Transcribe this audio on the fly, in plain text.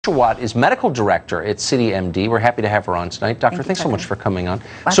Watt is medical director at CityMD. We're happy to have her on tonight. Doctor, thanks so much for coming on.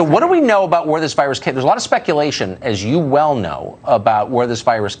 So what do we know about where this virus came? There's a lot of speculation, as you well know, about where this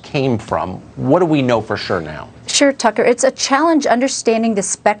virus came from. What do we know for sure now? Sure, Tucker. It's a challenge understanding the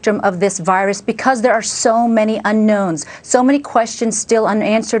spectrum of this virus because there are so many unknowns, so many questions still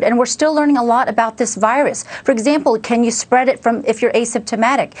unanswered, and we're still learning a lot about this virus. For example, can you spread it from if you're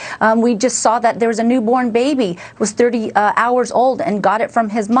asymptomatic? We just saw that there was a newborn baby who was 30 hours old and got it from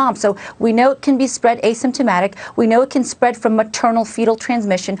his mom. So we know it can be spread asymptomatic. We know it can spread from maternal fetal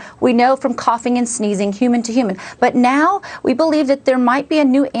transmission. We know from coughing and sneezing, human to human. But now we believe that there might be a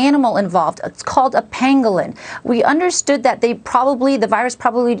new animal involved. It's called a pangolin. We understood that the virus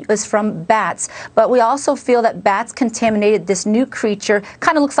probably is from bats, but we also feel that bats contaminated this new creature.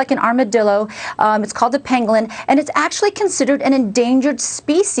 Kind of looks like an armadillo. It's called a pangolin, and it's actually considered an endangered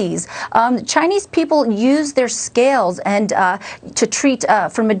species. Chinese people use their scales and to treat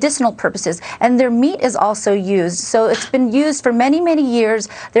for medicinal purposes, and their meat is also used. So it's been used for many, many years.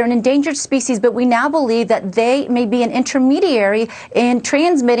 They're an endangered species, but we now believe that they may be an intermediary in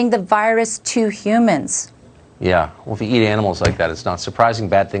transmitting the virus to humans. Yeah, well, if you eat animals like that, it's not surprising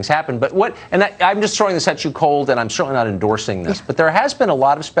bad things happen. But I'm just throwing this at you cold, and I'm certainly not endorsing this, but there has been a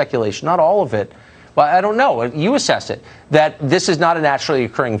lot of speculation, not all of it, well, I don't know, you assess it, that this is not a naturally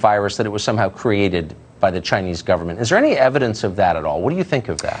occurring virus, that it was somehow created by the Chinese government. Is there any evidence of that at all? What do you think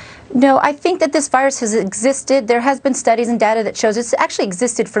of that? No, I think that this virus has existed. There has been studies and data that shows it's actually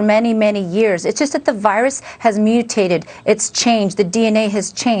existed for many, many years. It's just that the virus has mutated. It's changed. The DNA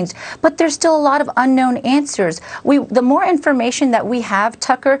has changed. But there's still a lot of unknown answers. The more information that we have,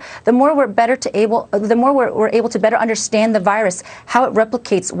 Tucker, the more we're able to better understand the virus, how it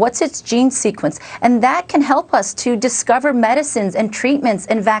replicates, what's its gene sequence, and that can help us to discover medicines and treatments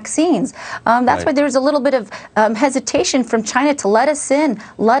and vaccines. That's why there's a little bit of hesitation from China to let us in,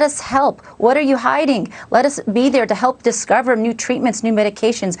 let us help. What are you hiding? Let us be there to help discover new treatments, new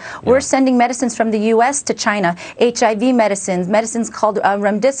medications. We're sending medicines from the U.S. to China, HIV medicines called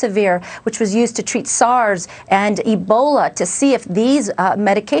remdesivir, which was used to treat SARS and Ebola, to see if these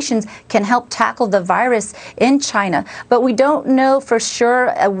medications can help tackle the virus in China. But we don't know for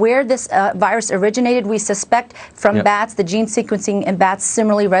sure where this virus originated. We suspect from bats. The gene sequencing in bats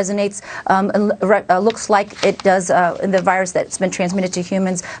similarly resonates, looks like it does in the virus that's been transmitted to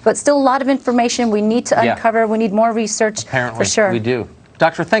humans. But still a lot of information we need to uncover. We need more research. Apparently, for sure. We do.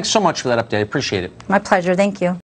 Doctor, thanks so much for that update. I appreciate it. My pleasure. Thank you.